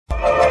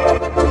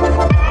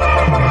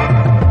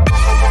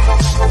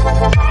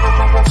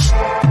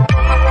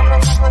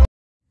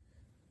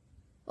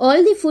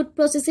All the food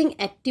processing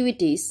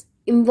activities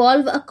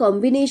involve a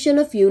combination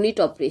of unit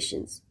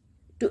operations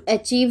to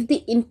achieve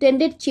the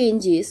intended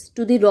changes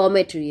to the raw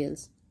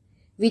materials,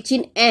 which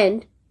in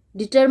end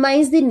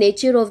determines the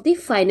nature of the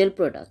final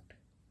product.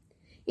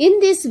 In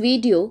this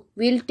video,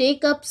 we will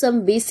take up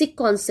some basic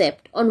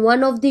concept on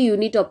one of the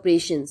unit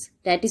operations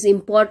that is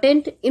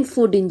important in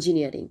food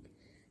engineering,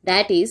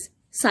 that is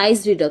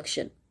size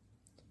reduction.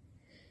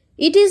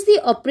 It is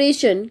the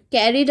operation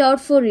carried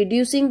out for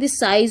reducing the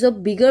size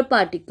of bigger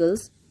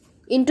particles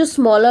into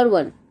smaller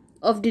one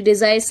of the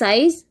desired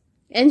size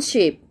and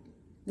shape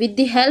with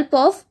the help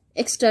of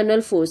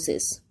external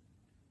forces.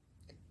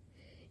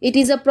 It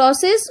is a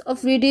process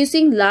of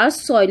reducing large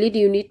solid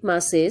unit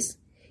masses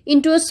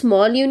into a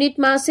small unit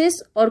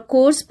masses or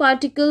coarse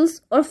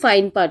particles or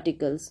fine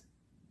particles.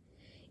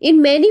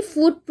 In many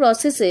food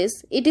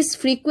processes, it is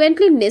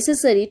frequently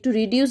necessary to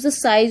reduce the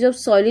size of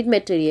solid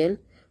material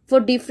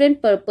for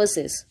different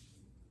purposes.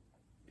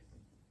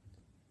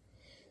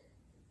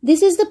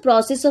 This is the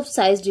process of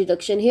size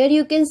reduction. Here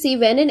you can see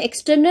when an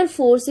external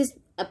force is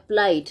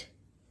applied.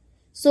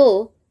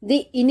 So,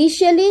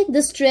 initially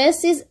the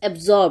stress is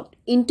absorbed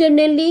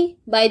internally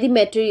by the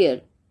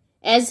material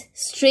as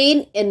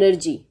strain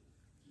energy.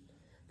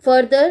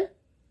 Further,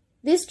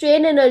 this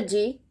strain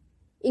energy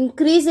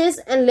increases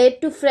and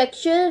led to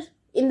fracture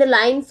in the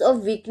lines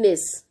of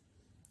weakness.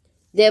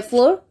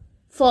 Therefore,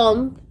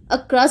 formed a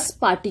crust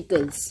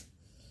particles.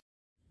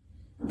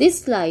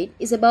 This slide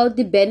is about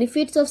the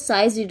benefits of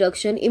size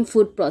reduction in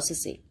food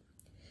processing.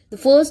 The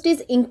first is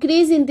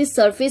increase in the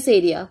surface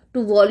area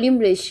to volume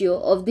ratio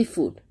of the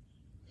food.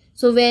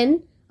 So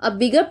when a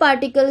bigger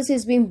particles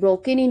is being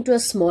broken into a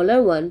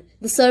smaller one,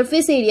 the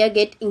surface area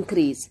get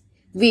increased,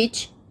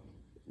 which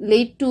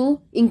lead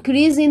to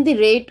increase in the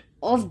rate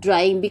of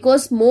drying,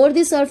 because more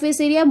the surface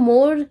area,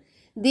 more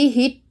the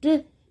heat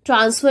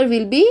transfer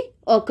will be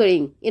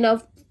occurring in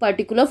a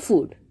particular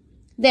food.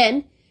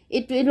 Then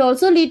it will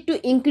also lead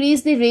to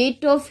increase the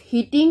rate of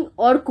heating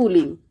or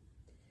cooling.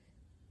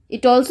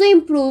 It also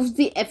improves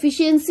the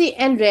efficiency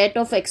and rate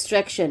of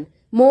extraction.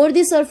 More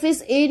the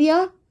surface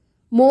area,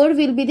 more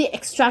will be the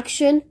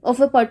extraction of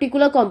a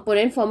particular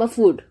component from a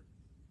food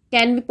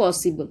can be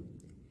possible.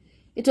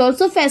 It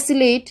also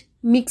facilitates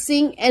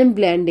mixing and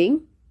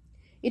blending.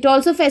 It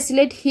also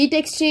facilitates heat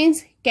exchange,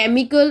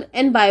 chemical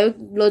and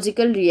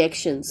biological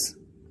reactions.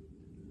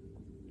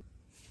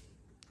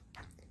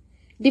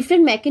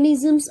 Different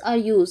mechanisms are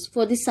used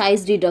for the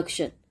size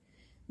reduction.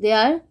 They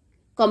are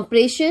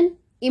compression,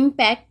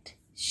 impact,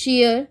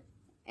 shear,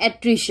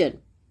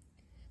 attrition.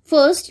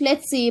 First,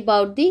 let's see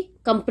about the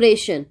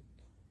compression.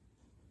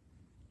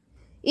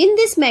 In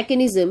this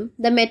mechanism,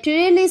 the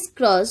material is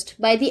crushed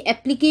by the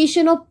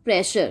application of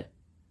pressure.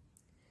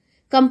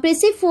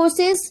 Compressive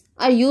forces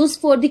are used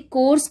for the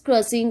coarse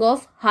crushing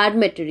of hard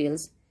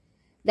materials.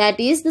 That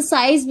is, the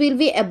size will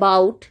be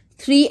about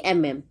 3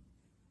 mm.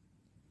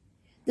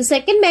 The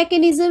second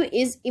mechanism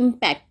is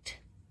impact.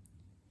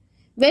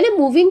 When a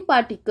moving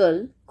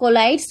particle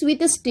collides with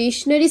a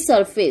stationary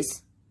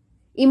surface,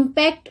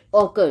 impact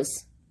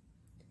occurs.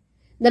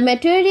 The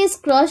material is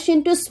crushed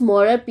into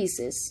smaller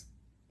pieces.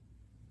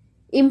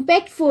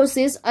 Impact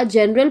forces are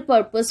general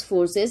purpose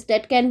forces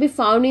that can be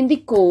found in the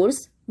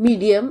coarse,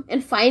 medium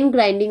and fine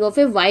grinding of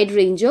a wide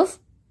range of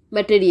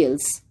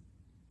materials.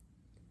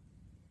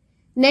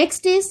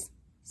 Next is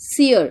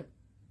shear.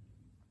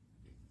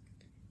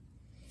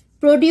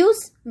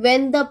 Produced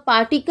when the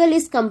particle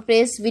is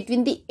compressed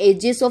between the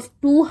edges of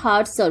two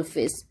hard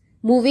surfaces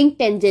moving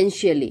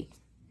tangentially,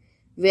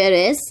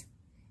 whereas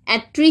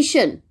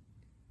attrition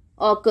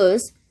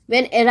occurs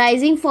when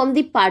arising from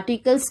the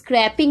particles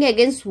scraping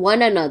against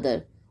one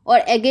another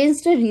or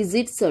against a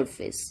rigid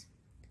surface.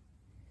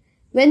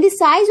 When the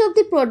size of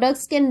the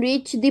products can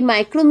reach the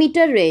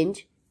micrometer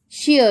range,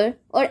 shear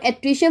or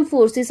attrition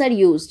forces are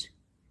used.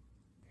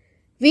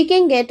 We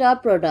can get our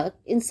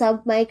product in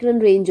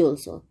submicron range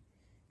also.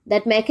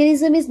 That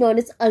mechanism is known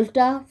as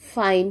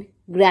ultra-fine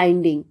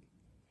grinding.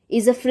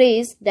 Is a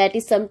phrase that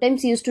is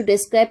sometimes used to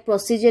describe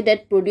procedure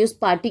that produce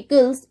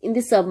particles in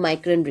the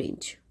submicron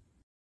range.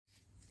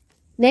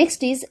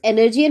 Next is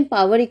energy and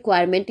power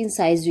requirement in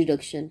size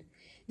reduction.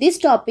 This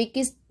topic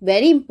is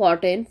very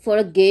important for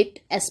a GATE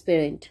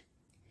aspirant.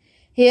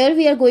 Here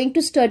we are going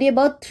to study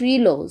about 3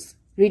 laws: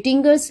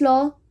 Rittinger's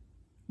law,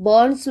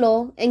 Bond's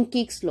law and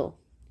Kick's law.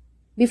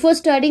 Before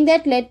studying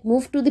that, let's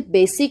move to the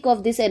basic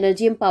of this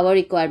energy and power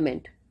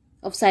requirement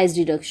of size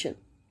reduction.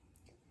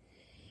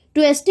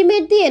 To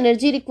estimate the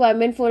energy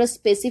requirement for a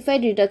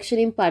specified reduction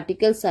in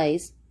particle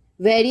size,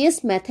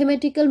 various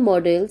mathematical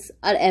models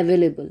are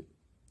available.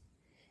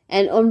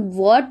 And on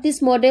what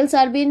these models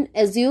are being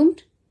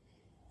assumed?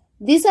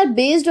 These are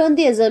based on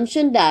the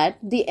assumption that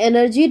the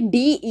energy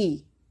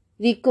dE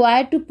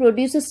required to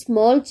produce a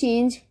small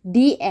change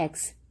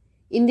dx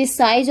in the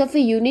size of a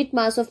unit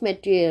mass of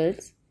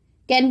materials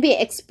can be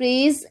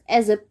expressed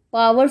as a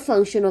power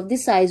function of the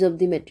size of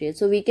the material.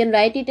 So we can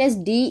write it as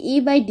dE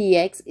by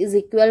dx is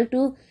equal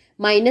to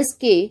minus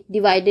k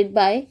divided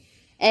by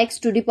x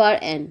to the power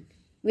n.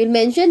 We'll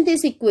mention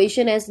this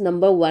equation as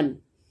number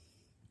 1.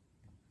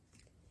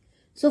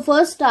 So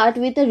first start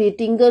with a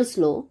Rittinger's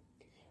law.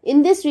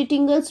 In this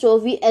Rittinger's law,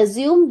 we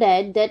assume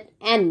that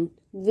N,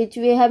 which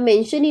we have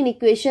mentioned in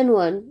equation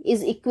 1,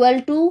 is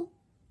equal to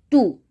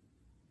 2.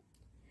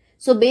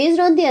 So based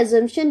on the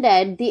assumption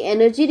that the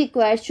energy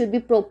required should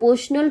be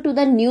proportional to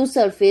the new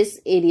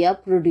surface area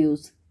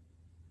produced.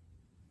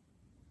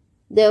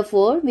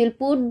 Therefore, we'll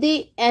put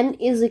the N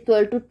is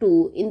equal to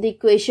 2 in the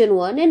equation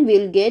 1 and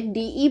we'll get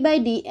dE by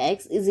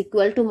dx is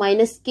equal to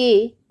minus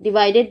k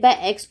divided by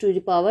x to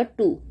the power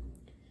 2.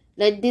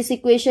 Let this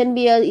equation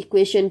be our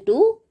equation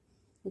 2.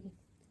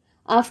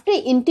 After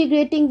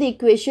integrating the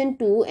equation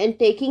 2 and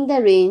taking the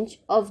range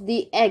of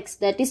the x,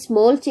 that is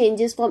small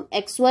changes from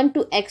x1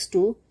 to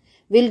x2,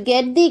 we'll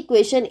get the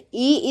equation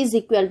E is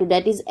equal to,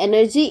 that is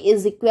energy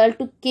is equal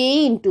to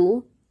k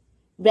into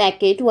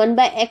bracket 1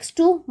 by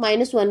x2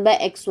 minus 1 by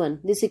x1.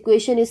 This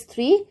equation is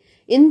 3.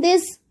 In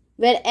this,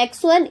 where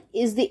x1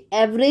 is the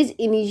average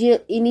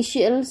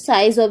initial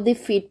size of the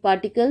feed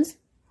particles,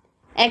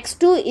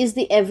 x2 is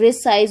the average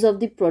size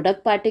of the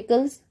product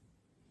particles,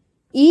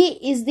 E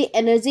is the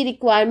energy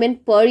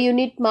requirement per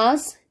unit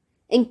mass,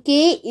 and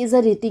K is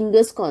a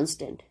Rittinger's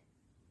constant.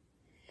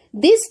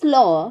 This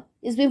law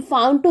is being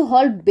found to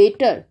hold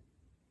better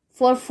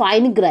for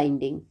fine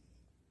grinding.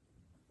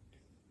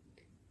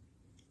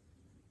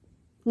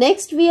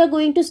 Next we are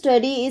going to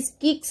study is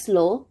Kick's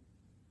law.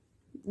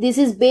 This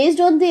is based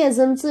on the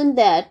assumption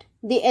that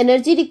the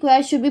energy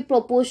required should be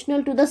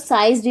proportional to the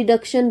size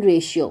reduction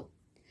ratio.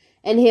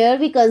 And here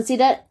we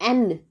consider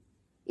N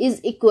is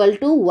equal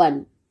to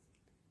 1.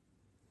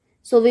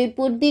 So we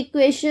put the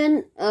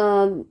equation,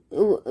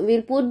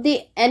 we'll put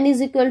the N is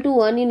equal to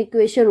 1 in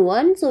equation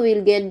 1. So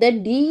we'll get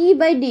that dE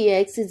by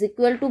dx is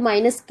equal to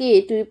minus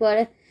k to the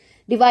power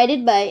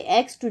divided by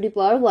x to the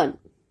power 1.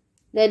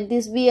 Let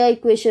this be our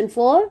equation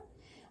 4.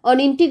 On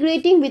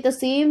integrating with the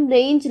same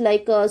range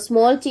like a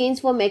small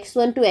change from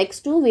x1 to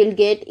x2, we'll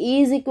get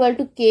E is equal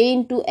to k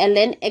into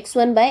ln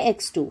x1 by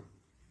x2,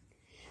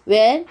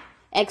 where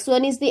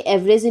x1 is the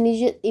average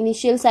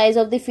initial size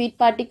of the feed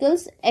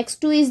particles,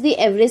 x2 is the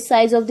average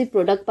size of the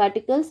product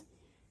particles,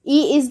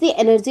 E is the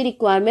energy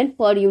requirement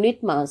per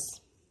unit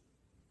mass.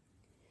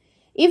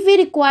 If we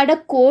require a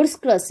coarse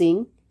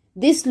crushing,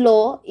 this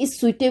law is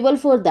suitable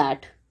for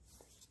that.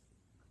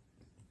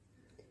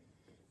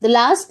 The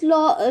last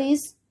law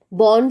is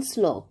Bond's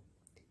law.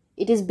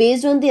 It is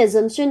based on the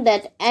assumption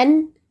that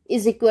N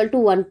is equal to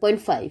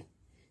 1.5.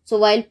 So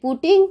while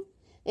putting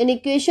in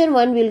equation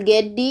 1, we'll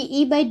get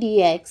dE by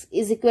dx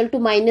is equal to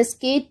minus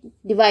k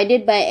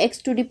divided by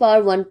x to the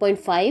power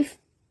 1.5.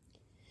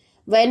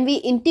 When we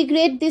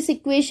integrate this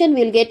equation,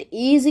 we'll get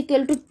E is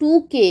equal to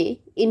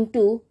 2k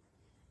into,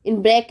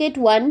 in bracket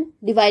 1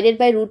 divided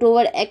by root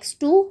over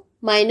x2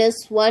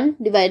 minus 1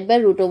 divided by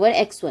root over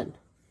x1.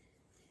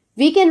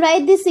 We can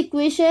write this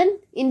equation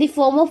in the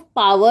form of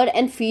power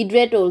and feed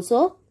rate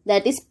also,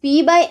 that is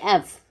P by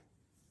F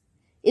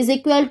is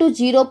equal to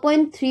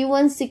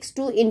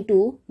 0.3162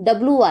 into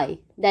Wi,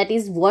 that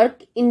is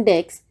work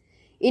index,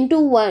 into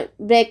 1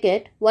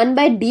 bracket 1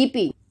 by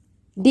dP.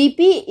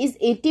 dP is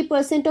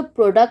 80% of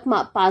product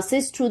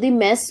passes through the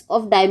mesh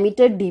of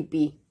diameter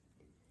dP,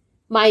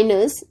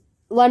 minus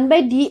 1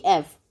 by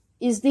dF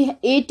is the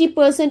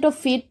 80% of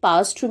feed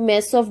passed through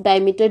mesh of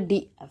diameter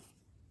dF.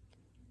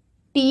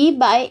 T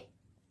by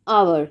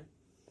hour.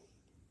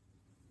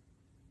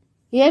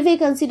 Here we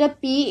consider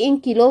P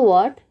in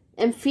kilowatt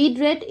and feed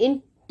rate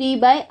in T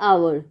by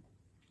hour.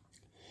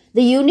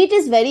 The unit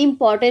is very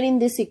important in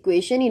this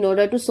equation in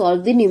order to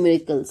solve the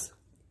numericals.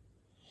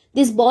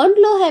 This Bond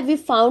law have we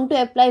found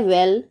to apply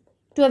well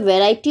to a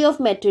variety of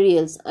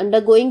materials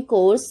undergoing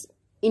coarse,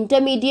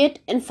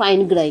 intermediate and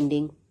fine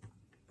grinding.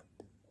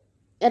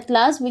 At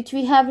last, which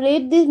we have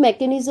read the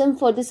mechanism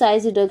for the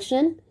size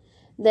reduction,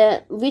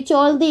 which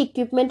all the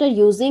equipment are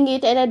using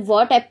it and at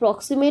what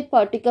approximate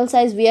particle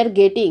size we are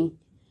getting.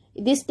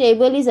 This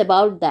table is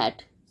about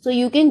that. So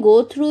you can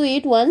go through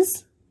it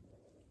once.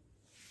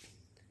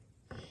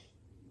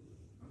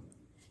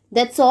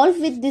 That's all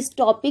with this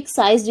topic,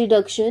 size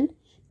reduction.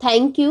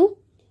 Thank you.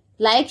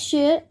 Like,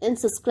 share and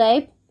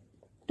subscribe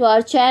to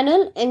our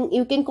channel, and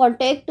you can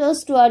contact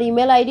us to our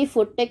email ID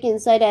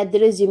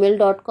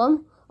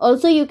foodtechinsight@gmail.com.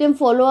 Also, you can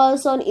follow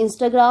us on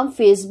Instagram,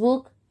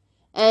 Facebook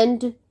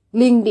and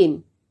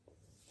LinkedIn.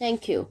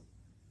 Thank you.